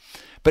Society.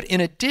 But in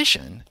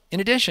addition,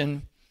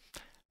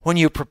 when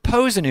you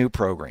propose a new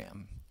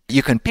program,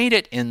 you can paint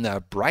it in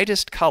the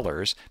brightest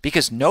colors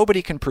because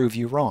nobody can prove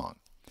you wrong.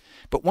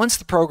 But once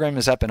the program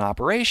is up in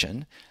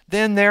operation,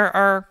 then there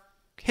are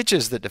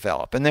hitches that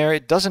develop, and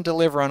it doesn't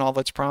deliver on all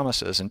its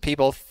promises, and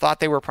people thought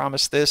they were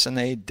promised this and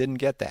they didn't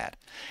get that.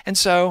 And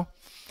so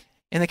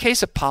in the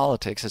case of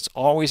politics, it's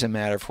always a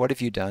matter of what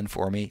have you done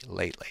for me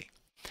lately?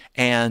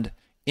 And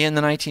in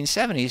the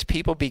 1970s,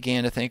 people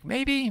began to think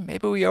maybe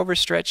we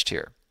overstretched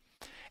here.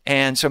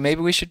 And so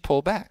maybe we should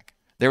pull back.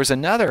 There was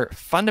another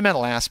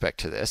fundamental aspect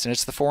to this, and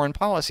it's the foreign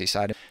policy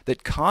side,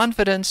 that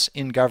confidence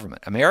in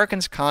government,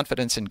 Americans'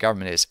 confidence in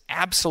government, is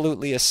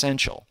absolutely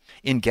essential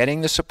in getting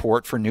the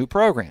support for new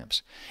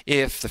programs.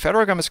 If the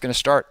federal government's going to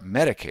start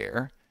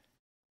Medicare,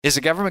 is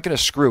the government going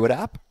to screw it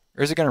up,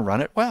 or is it going to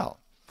run it well?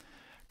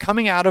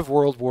 coming out of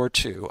World War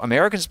II,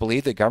 Americans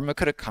believed the government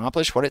could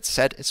accomplish what it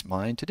set its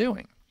mind to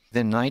doing.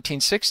 Then in the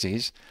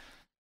 1960s,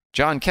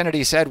 John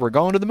Kennedy said, we're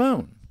going to the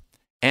moon.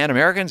 And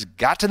Americans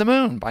got to the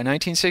moon by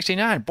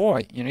 1969.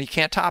 Boy, you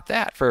can't top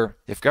that.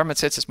 If government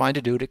sets its mind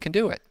to do it, it can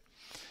do it.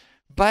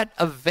 But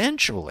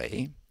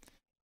eventually,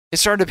 it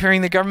started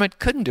appearing the government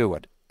couldn't do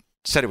what it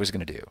said it was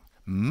going to do.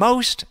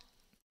 Most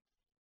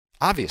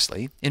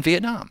obviously in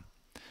Vietnam.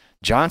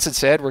 Johnson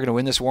said, we're going to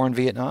win this war in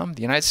Vietnam.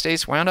 The United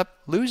States wound up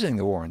losing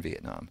the war in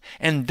Vietnam.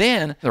 And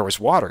then there was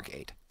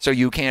Watergate. So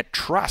you can't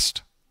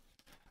trust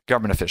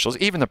government officials,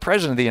 even the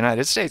President of the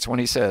United States, when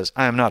he says,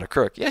 I am not a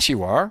crook. Yes,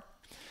 you are.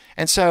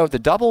 And so the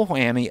double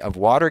whammy of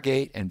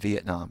Watergate and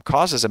Vietnam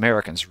causes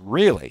Americans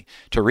really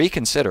to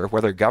reconsider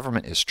whether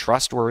government is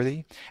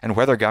trustworthy and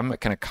whether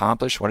government can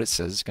accomplish what it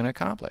says it's going to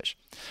accomplish.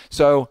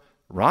 So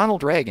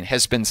Ronald Reagan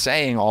has been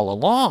saying all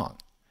along,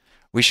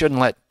 we shouldn't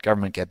let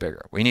government get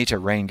bigger. We need to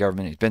rein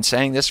government. He's been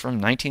saying this from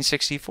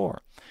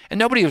 1964. And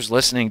nobody was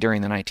listening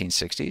during the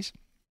 1960s.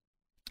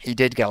 He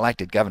did get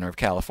elected governor of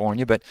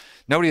California, but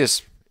nobody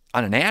was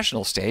on a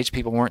national stage.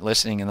 People weren't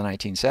listening in the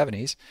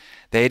 1970s.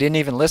 They didn't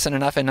even listen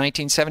enough in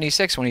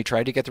 1976 when he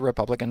tried to get the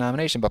Republican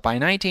nomination. But by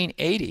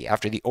 1980,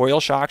 after the oil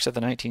shocks of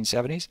the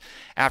 1970s,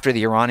 after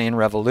the Iranian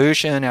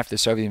Revolution, after the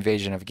Soviet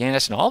invasion of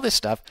Afghanistan, all this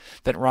stuff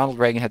that Ronald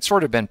Reagan had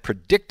sort of been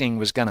predicting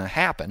was going to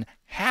happen,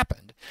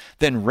 happened.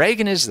 Then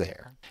Reagan is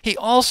there. He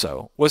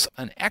also was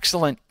an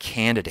excellent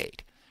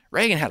candidate.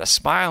 Reagan had a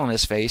smile on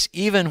his face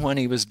even when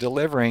he was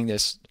delivering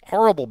this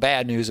horrible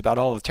bad news about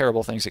all the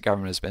terrible things that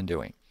government has been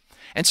doing.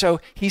 And so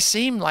he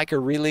seemed like a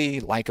really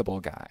likable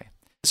guy.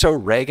 So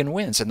Reagan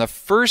wins. And the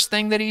first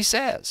thing that he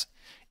says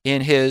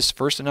in his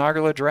first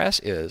inaugural address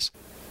is,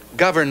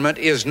 government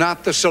is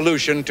not the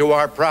solution to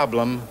our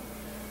problem.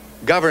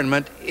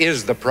 Government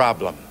is the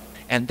problem.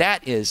 And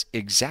that is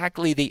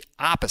exactly the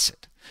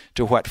opposite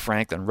to what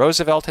Franklin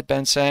Roosevelt had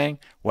been saying,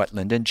 what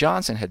Lyndon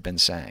Johnson had been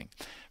saying.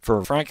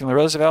 For Franklin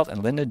Roosevelt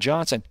and Lyndon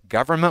Johnson,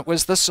 government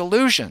was the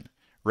solution.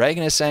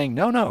 Reagan is saying,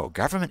 no,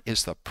 government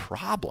is the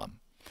problem.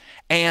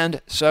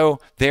 And so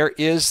there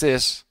is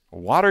this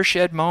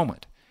watershed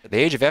moment. At the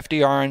age of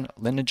FDR and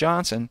Lyndon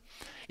Johnson,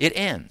 it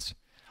ends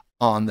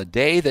on the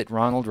day that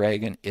Ronald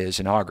Reagan is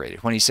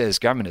inaugurated, when he says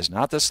government is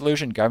not the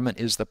solution, government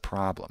is the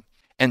problem.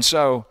 And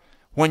so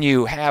when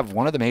you have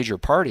one of the major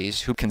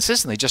parties who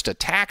consistently just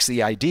attacks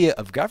the idea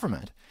of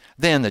government,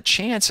 then the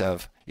chance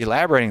of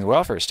elaborating the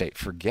welfare state,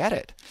 forget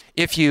it.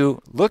 If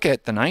you look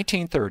at the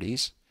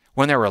 1930s,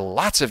 when there were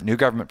lots of new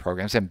government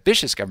programs,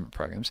 ambitious government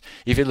programs,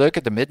 if you look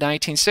at the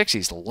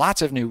mid-1960s,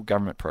 lots of new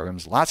government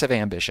programs, lots of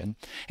ambition,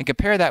 and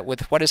compare that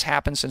with what has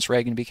happened since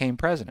Reagan became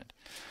president,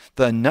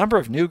 the number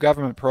of new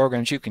government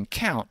programs you can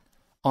count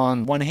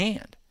on one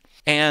hand.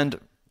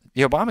 And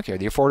the Obamacare,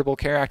 the Affordable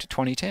Care Act of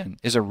 2010,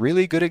 is a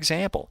really good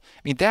example.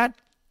 I mean, that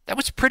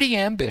was pretty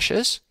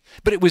ambitious,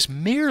 but it was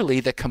merely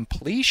the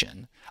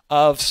completion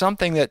of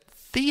something that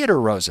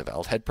Theodore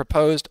Roosevelt had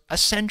proposed a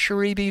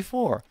century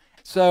before.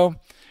 So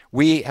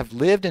we have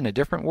lived in a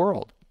different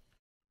world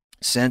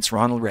since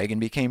Ronald Reagan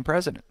became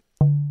president.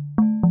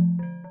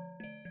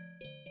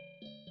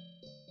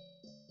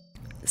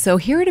 So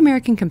here at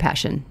American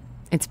Compassion,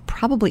 it's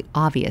probably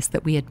obvious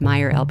that we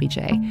admire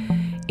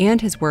LBJ and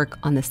his work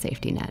on the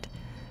safety net.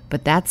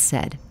 But that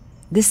said,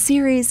 this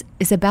series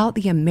is about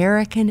the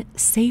American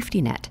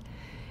safety net.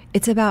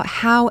 It's about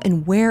how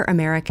and where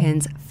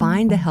Americans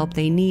find the help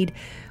they need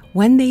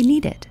when they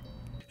need it.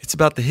 It's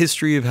about the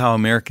history of how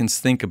Americans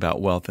think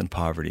about wealth and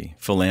poverty,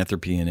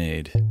 philanthropy and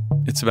aid.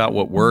 It's about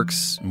what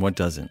works and what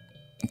doesn't.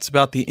 It's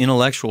about the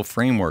intellectual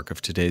framework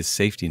of today's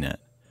safety net.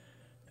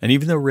 And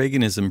even though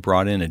Reaganism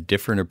brought in a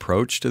different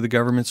approach to the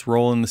government's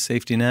role in the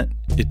safety net,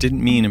 it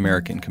didn't mean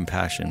American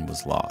compassion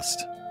was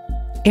lost.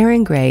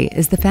 Aaron Gray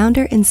is the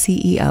founder and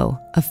CEO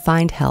of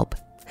Findhelp,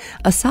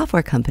 a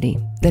software company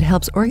that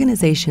helps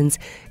organizations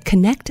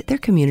connect their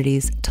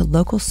communities to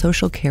local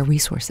social care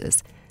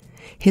resources.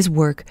 His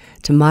work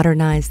to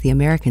modernize the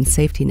American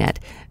safety net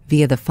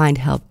via the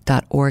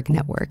findhelp.org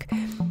network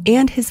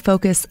and his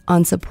focus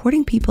on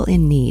supporting people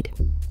in need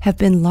have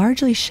been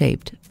largely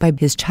shaped by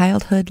his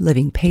childhood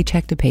living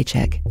paycheck to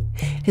paycheck,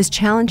 his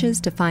challenges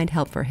to find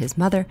help for his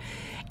mother,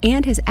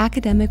 and his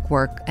academic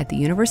work at the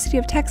University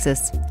of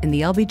Texas in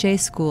the LBJ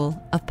School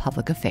of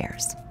Public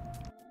Affairs.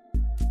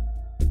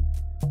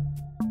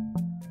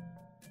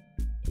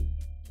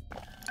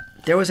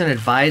 There was an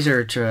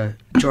advisor to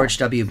George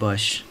W.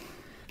 Bush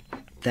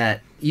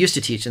that used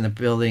to teach in the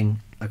building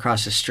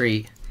across the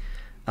street.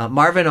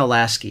 Marvin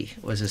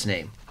Olasky was his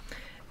name.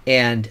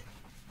 And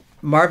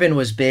Marvin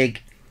was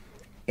big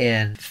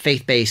in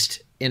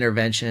faith-based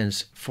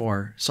interventions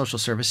for social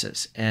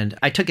services. And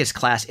I took his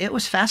class. It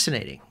was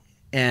fascinating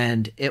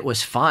and it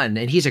was fun.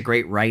 And he's a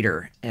great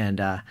writer.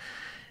 And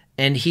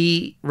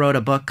he wrote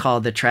a book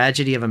called The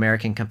Tragedy of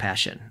American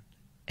Compassion.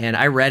 And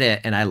I read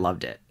it and I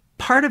loved it.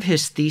 Part of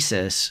his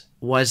thesis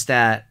was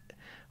that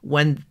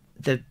when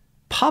the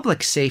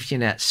public safety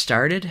net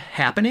started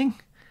happening,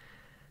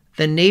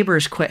 the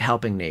neighbors quit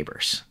helping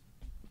neighbors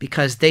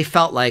because they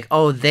felt like,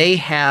 oh, they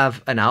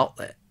have an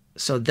outlet.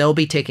 so they'll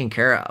be taken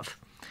care of.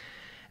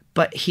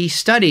 But he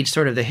studied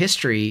sort of the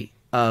history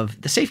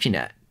of the safety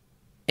net.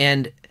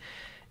 And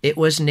it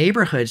was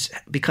neighborhoods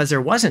because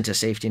there wasn't a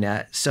safety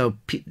net. So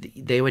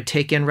they would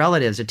take in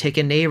relatives, they'd take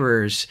in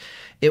neighbors.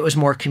 It was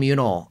more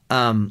communal.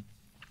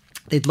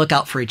 They'd look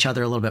out for each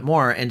other a little bit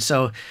more. And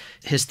so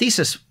his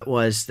thesis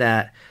was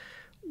that,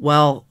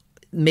 well,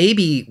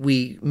 maybe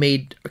we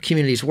made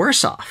communities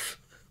worse off,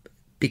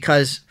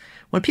 because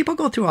when people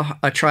go through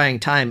a trying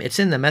time, it's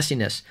in the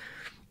messiness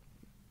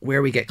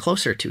where we get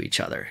closer to each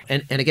other.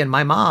 And again,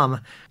 my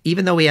mom,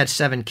 even though we had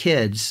 7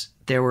 kids,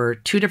 there were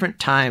 2 different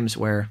times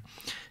where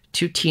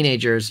 2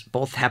 teenagers,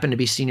 both happened to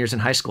be seniors in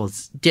high school,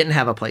 didn't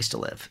have a place to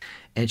live.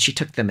 And she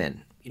took them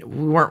in. You know,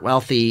 we weren't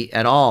wealthy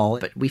at all,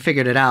 but we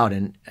figured it out.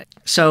 And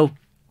so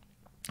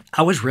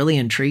I was really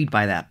intrigued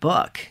by that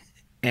book.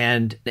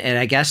 And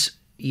I guess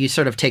you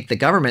sort of take the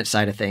government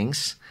side of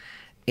things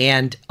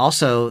and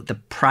also the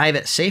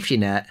private safety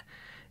net,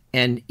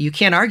 and you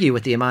can't argue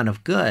with the amount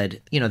of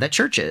good, you know, that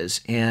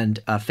churches and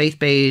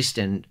faith-based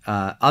and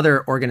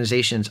other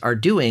organizations are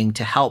doing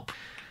to help.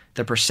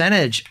 The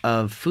percentage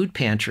of food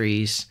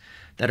pantries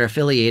that are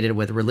affiliated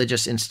with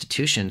religious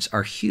institutions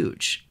are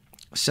huge.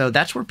 So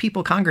that's where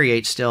people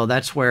congregate still.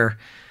 That's where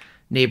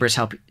neighbors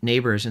help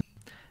neighbors. And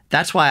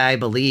that's why I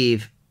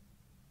believe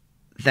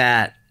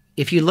that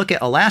if you look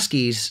at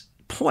Olasky's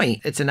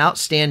point, it's an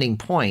outstanding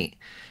point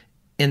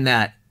in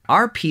that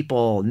are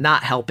people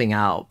not helping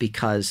out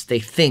because they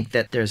think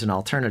that there's an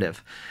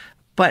alternative?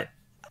 But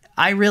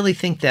I really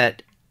think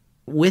that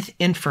with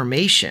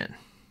information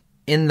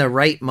in the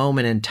right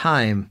moment in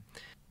time,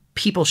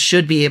 people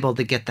should be able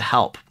to get the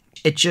help.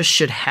 It just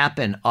should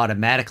happen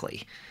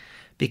automatically.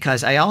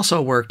 Because I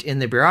also worked in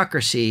the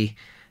bureaucracy,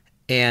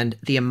 and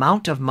the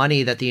amount of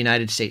money that the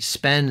United States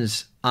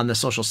spends on the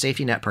social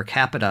safety net per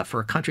capita for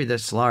a country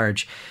that's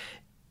large,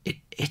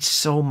 it's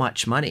so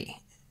much money.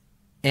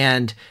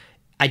 And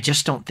I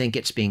just don't think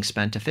it's being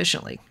spent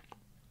efficiently.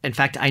 In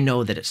fact, I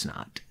know that it's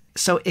not.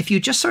 So if you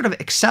just sort of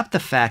accept the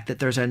fact that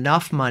there's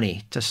enough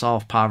money to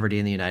solve poverty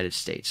in the United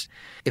States,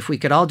 if we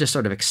could all just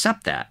sort of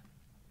accept that,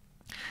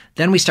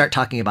 then we start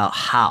talking about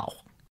how.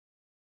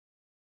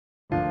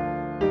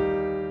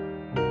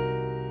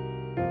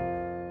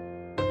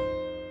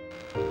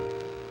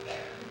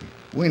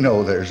 We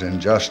know there's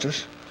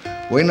injustice.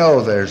 We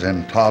know there's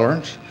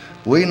intolerance.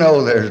 We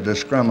know there's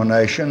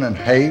discrimination and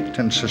hate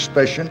and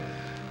suspicion.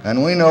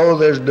 And we know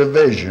there's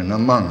division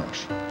among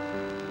us.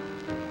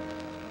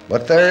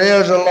 But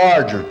there is a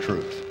larger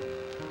truth.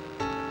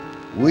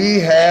 We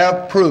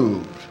have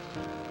proved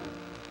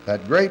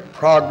that great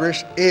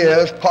progress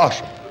is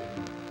possible.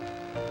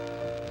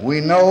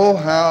 We know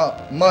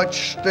how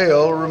much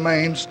still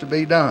remains to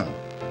be done.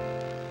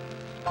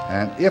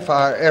 And if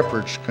our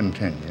efforts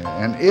continue,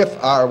 and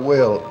if our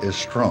will is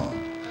strong,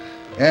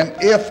 and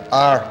if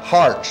our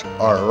hearts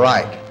are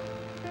right,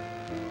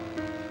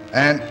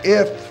 and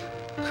if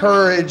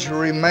courage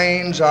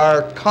remains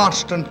our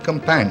constant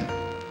companion,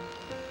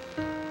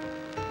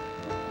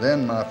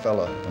 then, my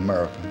fellow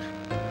Americans,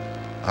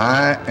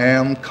 I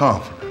am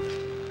confident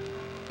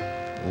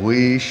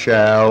we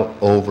shall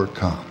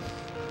overcome.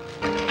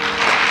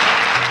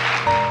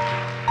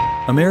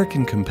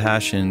 American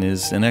Compassion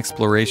is an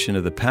exploration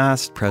of the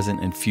past,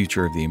 present, and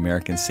future of the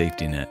American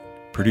safety net,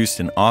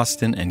 produced in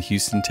Austin and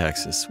Houston,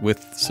 Texas,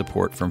 with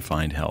support from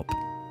Findhelp.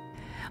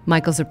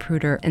 Michael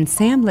Zapruder and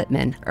Sam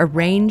Littman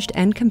arranged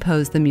and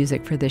composed the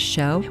music for this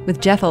show, with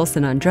Jeff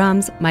Olson on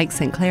drums, Mike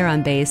St. Clair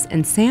on bass,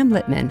 and Sam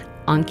Littman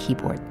on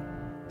keyboard.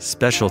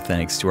 Special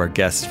thanks to our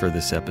guests for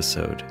this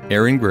episode: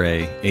 Aaron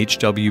Gray,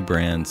 H.W.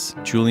 Brands,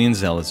 Julian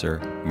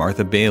Zelizer,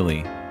 Martha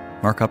Bailey,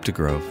 Mark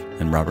Updegrove,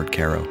 and Robert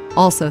Caro.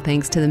 Also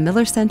thanks to the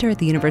Miller Center at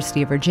the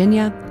University of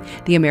Virginia,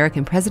 the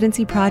American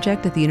Presidency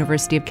Project at the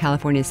University of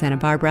California, Santa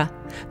Barbara,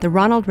 the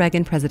Ronald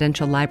Reagan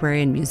Presidential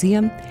Library and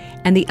Museum,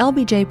 and the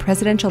LBJ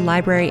Presidential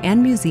Library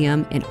and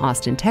Museum in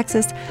Austin,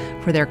 Texas,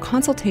 for their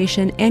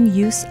consultation and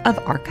use of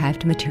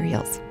archived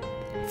materials.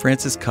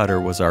 Francis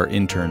Cutter was our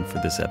intern for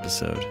this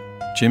episode.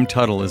 Jim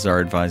Tuttle is our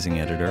advising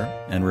editor,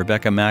 and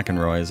Rebecca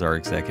McEnroy is our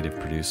executive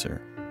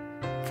producer.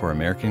 For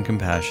American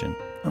Compassion,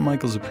 I'm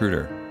Michael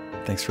Zapruder.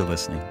 Thanks for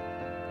listening.